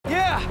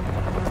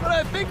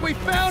think we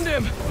found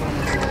him!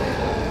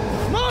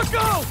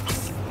 Marco!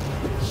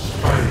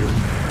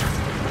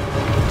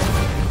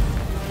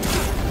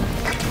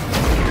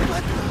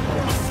 What the...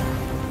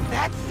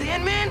 That's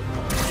Sandman?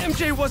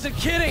 MJ wasn't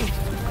kidding!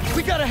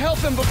 We gotta help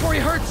him before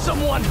he hurts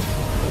someone!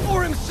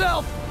 Or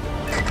himself!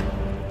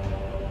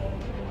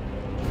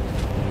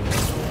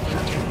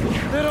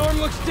 That arm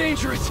looks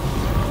dangerous.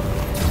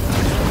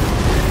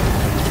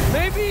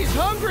 Maybe he's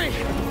hungry!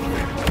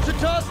 Should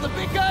toss the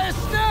big guy a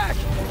snack!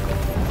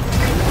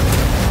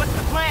 What's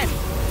the plan?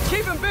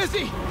 Keep him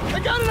busy! I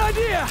got an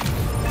idea!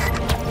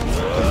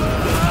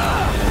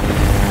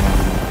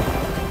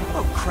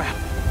 Oh, crap.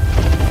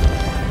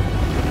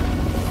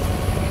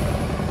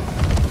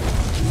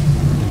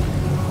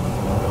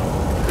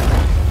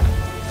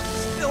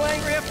 Still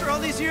angry after all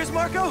these years,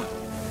 Marco?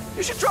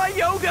 You should try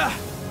yoga!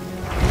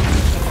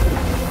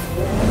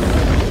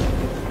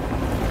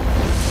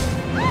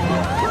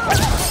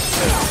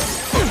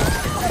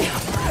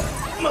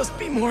 Must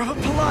be more of a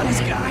Pilates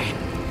guy.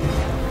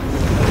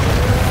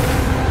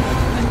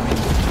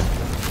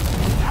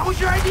 That was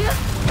your idea?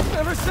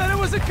 Never said it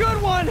was a good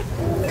one. It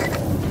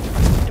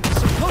was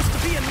supposed to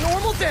be a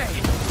normal day.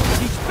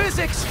 Teach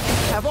physics,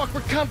 have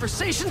awkward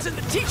conversations in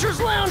the teacher's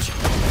lounge.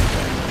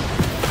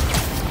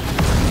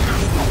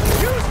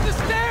 Use the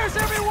stairs,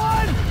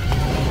 everyone!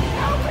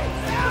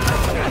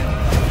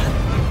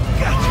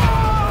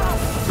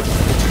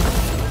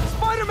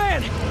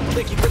 Spider-Man!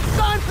 Think you could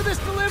sign for this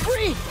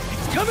delivery?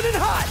 It's coming in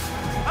hot!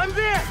 I'm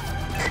there!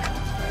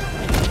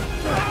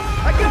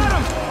 I got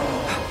him!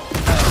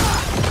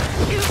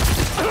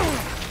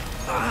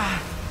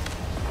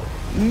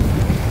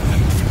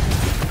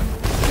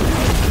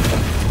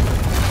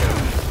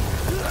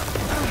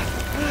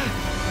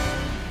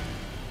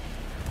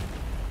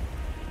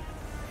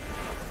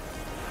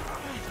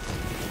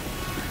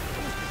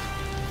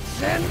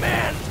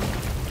 Sandman!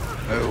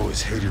 I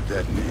always hated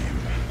that name.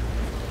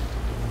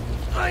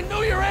 I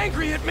know you're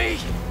angry at me!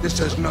 This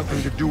has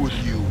nothing to do with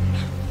you.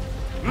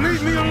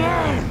 Leave me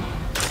alone!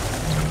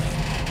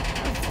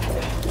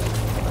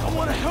 I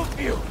want to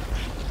help you.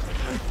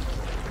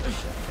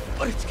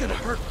 But it's gonna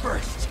hurt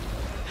first.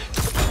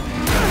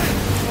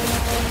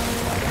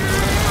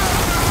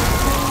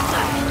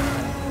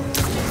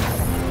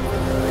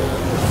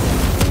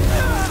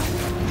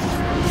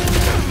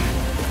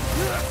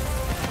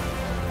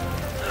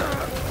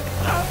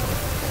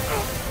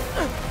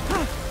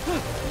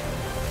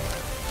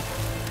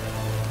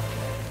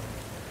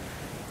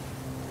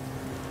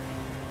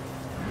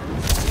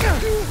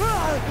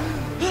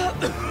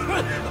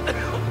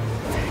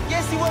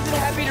 Guess he wasn't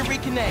happy to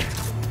reconnect.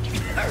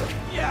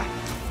 Yeah,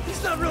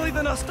 he's not really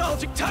the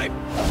nostalgic type.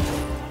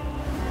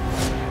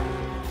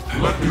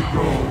 Let me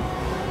go,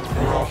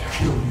 or I'll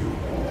kill you.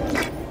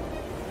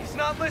 He's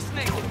not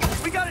listening.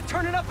 We gotta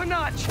turn it up a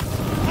notch.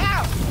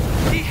 How?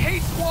 He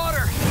hates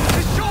water.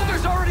 His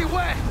shoulder's already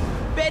wet.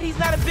 Bet he's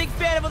not a big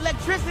fan of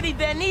electricity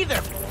then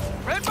either.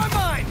 Read my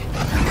mind.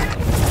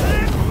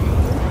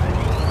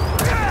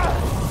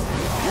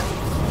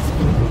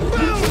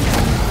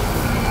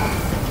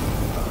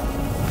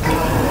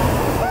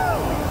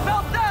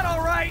 Felt that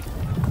all right.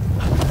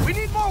 We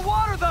need more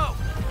water though.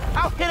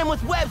 I'll hit him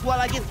with webs while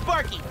I get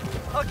Sparky.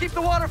 I'll keep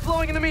the water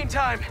flowing in the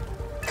meantime.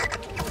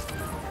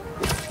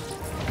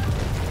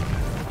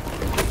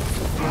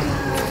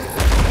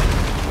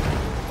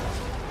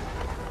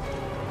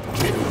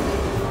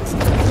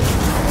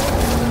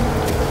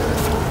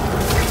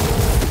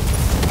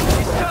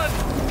 He's done.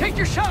 Take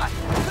your shot.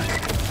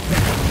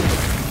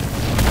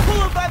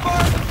 Pull up by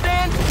bar some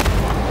sand.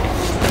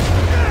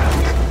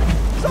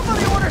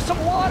 Somebody order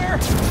some water.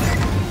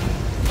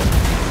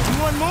 You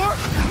want more?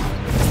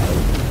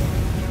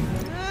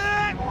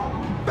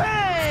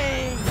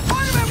 Bang!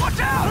 Spider-Man, watch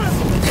out!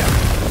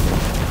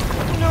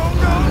 No,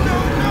 no, no,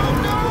 no,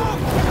 no!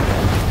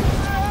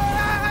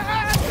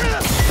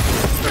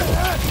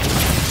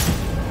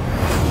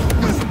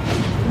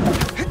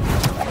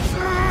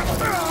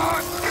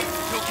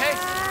 You okay?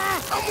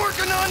 I'm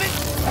working on it!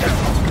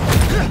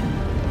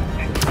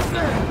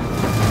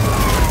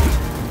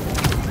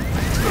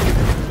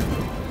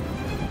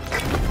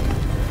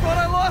 Thought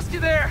I lost you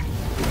there.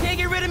 You can't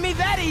get rid of me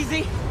that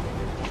easy.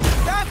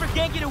 Time for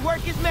Genki to work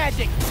his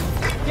magic.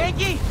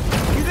 Genki,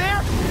 you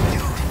there?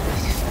 Dude,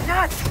 this is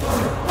nuts!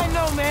 I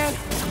know, man.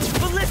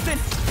 But listen,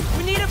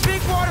 we need a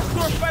big water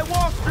source by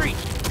Wall Street.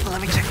 Well,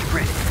 let me check the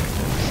grid.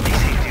 Stay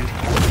safe, dude.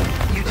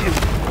 You too,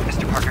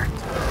 Mr. Parker.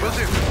 Will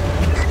do.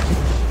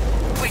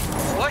 Wait,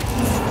 what?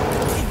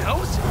 He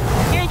knows?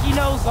 Genki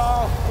knows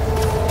all.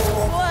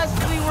 Plus,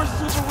 we were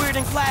super weird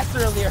in class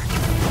earlier.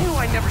 Knew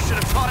I never should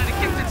have taught at a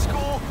gifted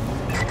school.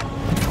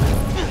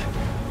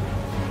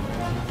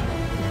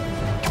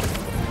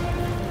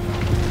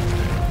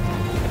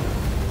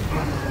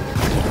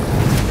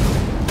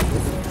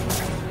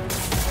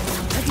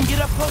 I can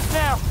get up close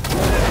now.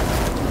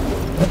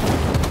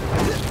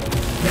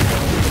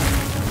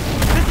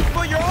 This is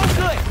for your own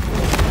good.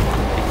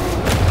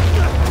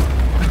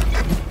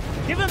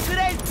 Give him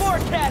today's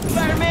forecast,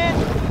 Spider-Man.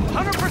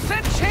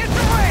 100% chance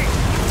of rain.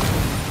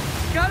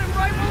 Got him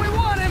right where we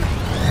want him.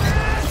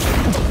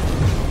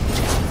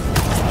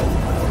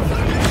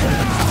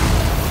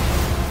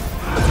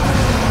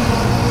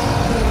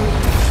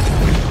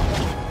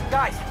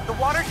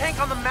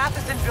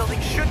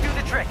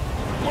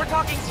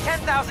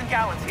 1,000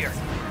 gallons here.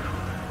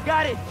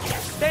 Got it.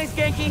 Thanks,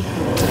 Genki.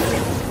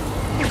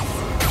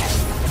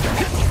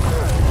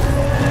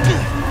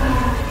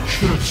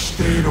 Should have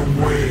stayed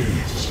away,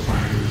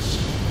 spiders.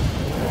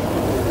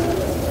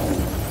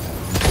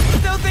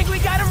 Still think we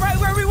got him right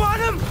where we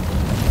want him?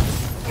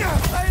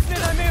 I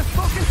admit I may have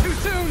spoken too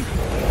soon.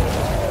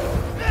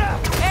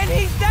 And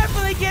he's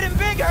definitely getting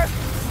bigger.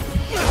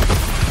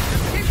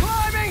 Keep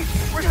climbing!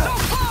 We're so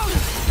close!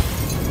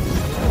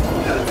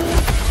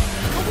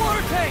 The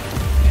water tank!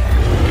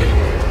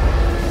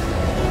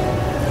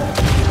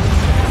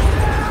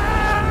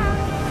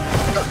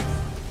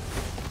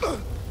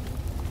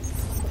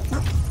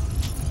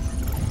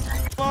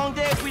 Long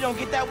day if we don't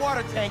get that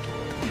water tank.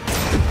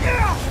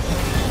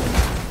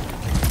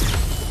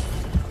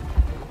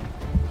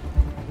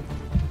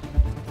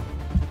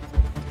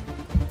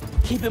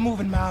 Keep it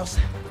moving, Miles.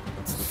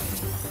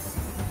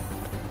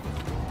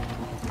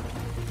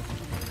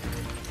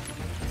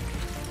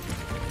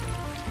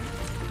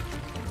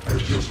 I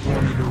just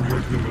wanted a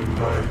regular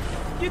life.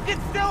 You can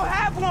still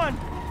have one!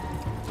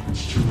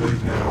 It's too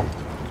late now.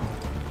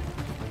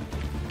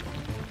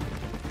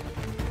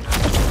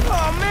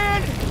 Oh,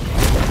 man!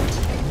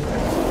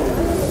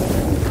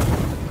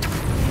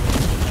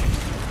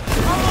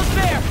 Almost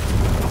there!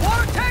 The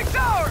water tank's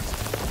ours!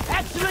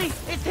 Actually,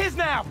 it's his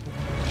now!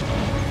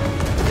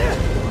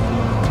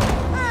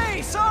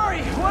 Hey,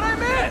 sorry, what'd I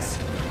miss?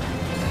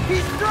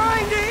 He's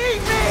trying to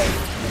eat me!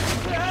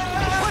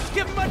 Let's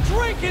give him a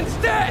drink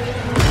instead!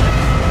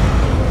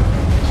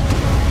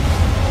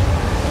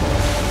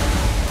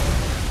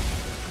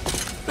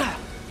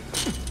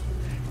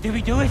 Did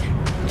we do it?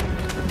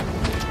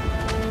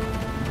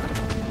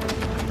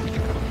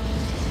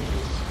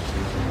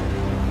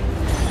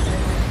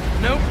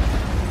 Nope.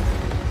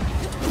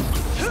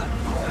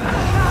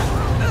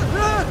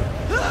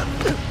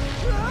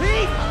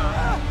 Pete!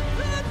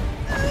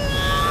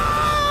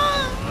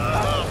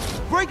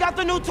 Break out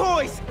the new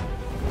toys!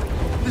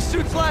 The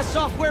suit's last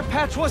software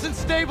patch wasn't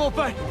stable,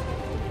 but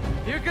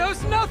here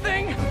goes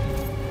nothing!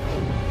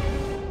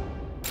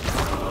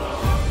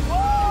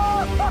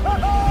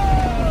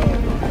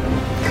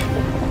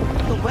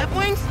 The web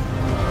wings?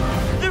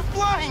 They're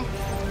flying!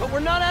 But we're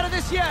not out of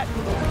this yet!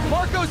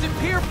 Marco's at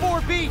Pier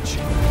 4 Beach!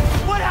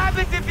 What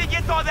happens if he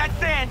gets all that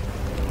sand?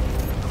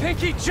 Think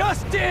he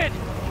just did!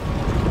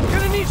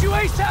 Gonna need you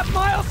ASAP,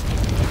 Miles!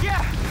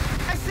 Yeah,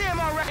 I see him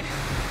all right.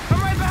 I'm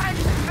right behind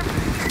you.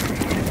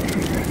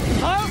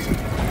 Miles?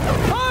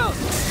 Miles!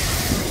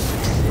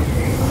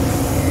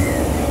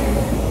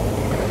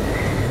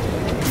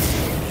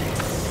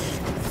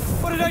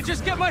 What did I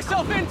just get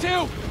myself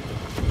into?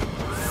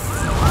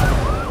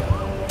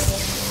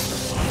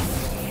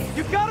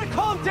 You gotta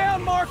calm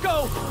down,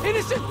 Marco!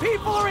 Innocent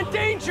people are in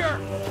danger!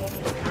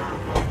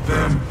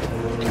 Them,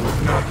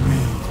 not me.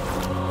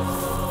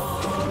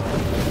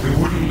 They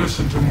wouldn't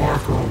listen to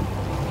Marco.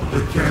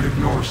 They can't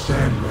ignore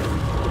Sandman.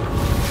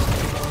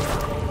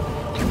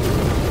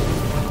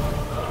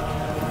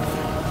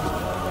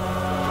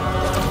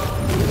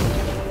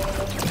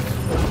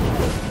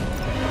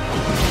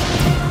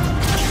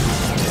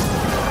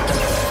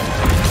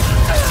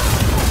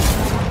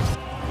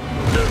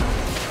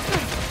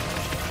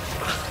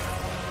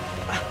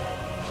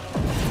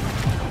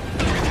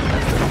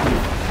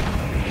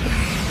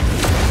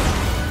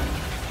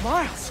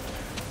 Miles!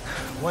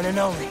 One and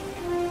only.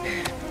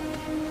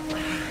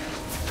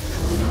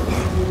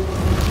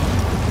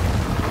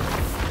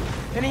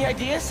 Any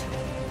ideas?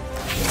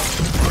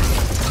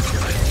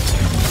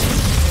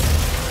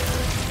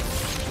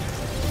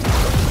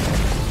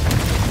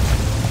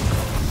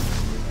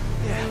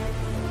 Yeah.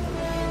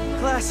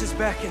 Class is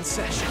back in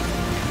session.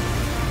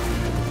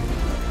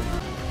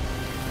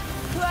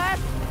 Class?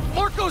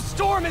 Marco's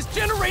storm is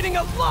generating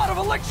a lot of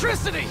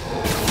electricity!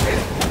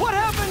 What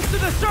happens to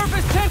the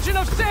surface tension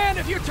of sand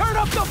if you turn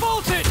up the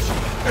voltage?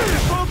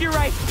 Bogey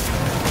right.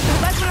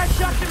 That's when I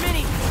shot the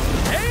mini.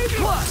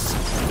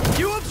 A+.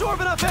 You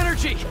absorb enough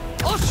energy.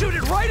 I'll shoot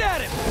it right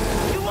at him.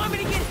 You want me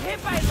to get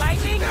hit by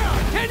lightning?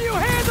 Can you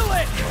handle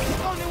it?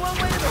 Only one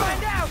way to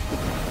find out.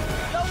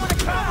 Don't want a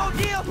combo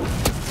deal?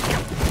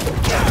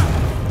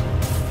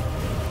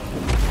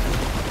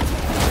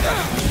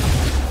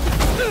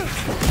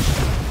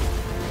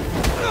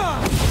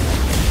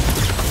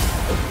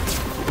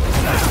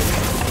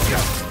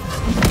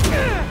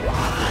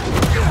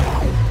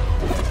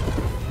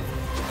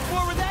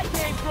 Where that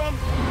came from?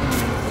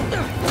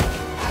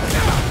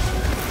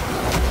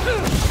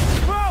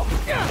 Bro,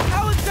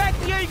 how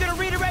exactly are you gonna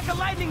redirect a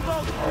lightning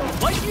bolt?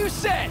 Like you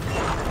said,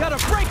 gotta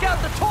break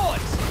out the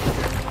toys.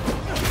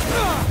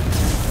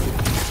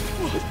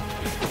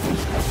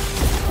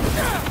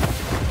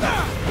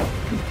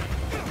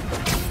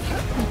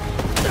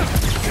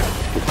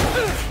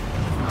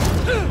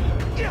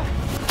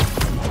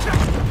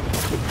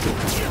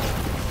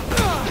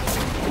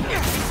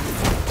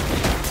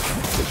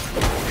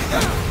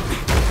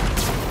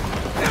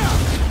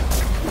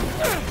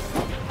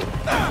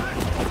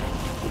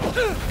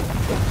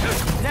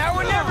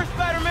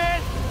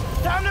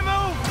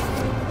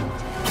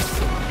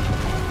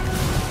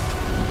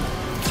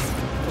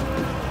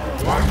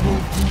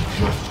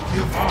 just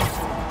give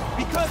up?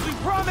 Because we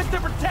promised to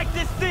protect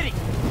this city!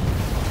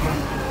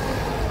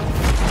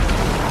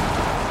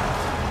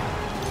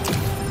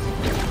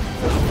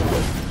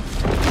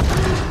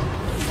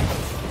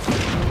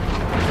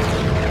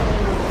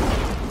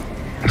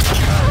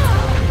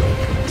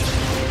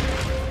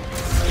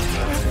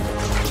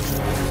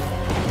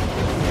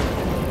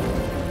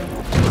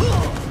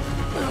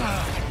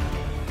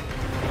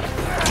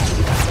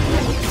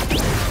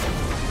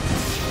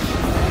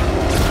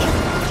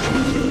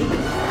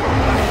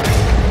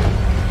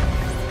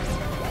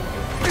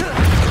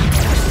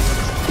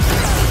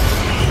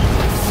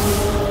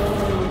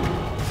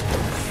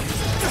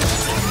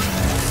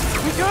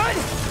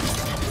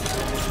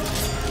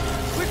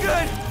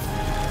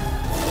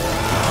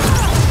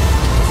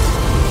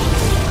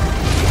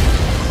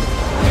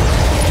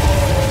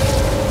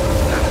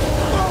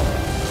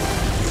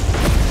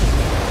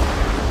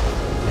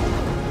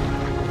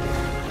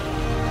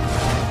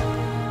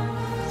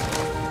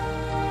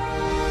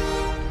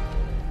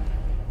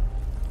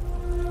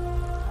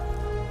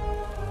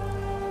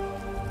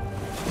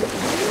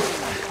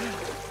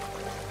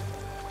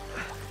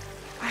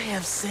 I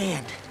have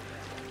sand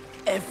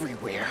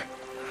everywhere.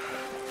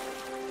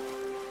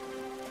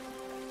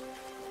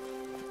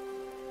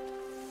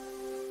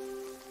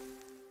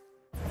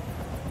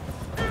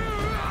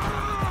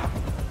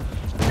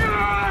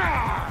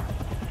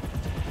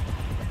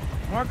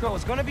 Marco,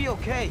 it's gonna be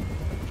okay.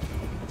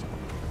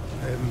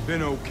 I haven't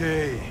been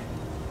okay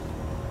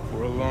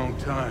for a long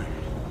time.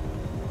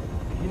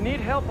 If you need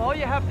help, all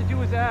you have to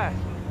do is ask.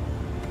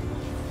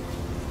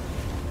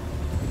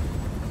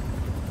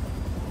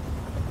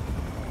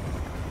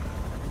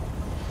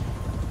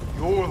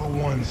 You're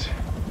the ones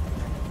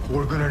who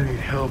are gonna need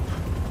help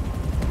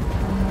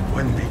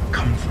when they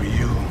come for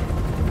you.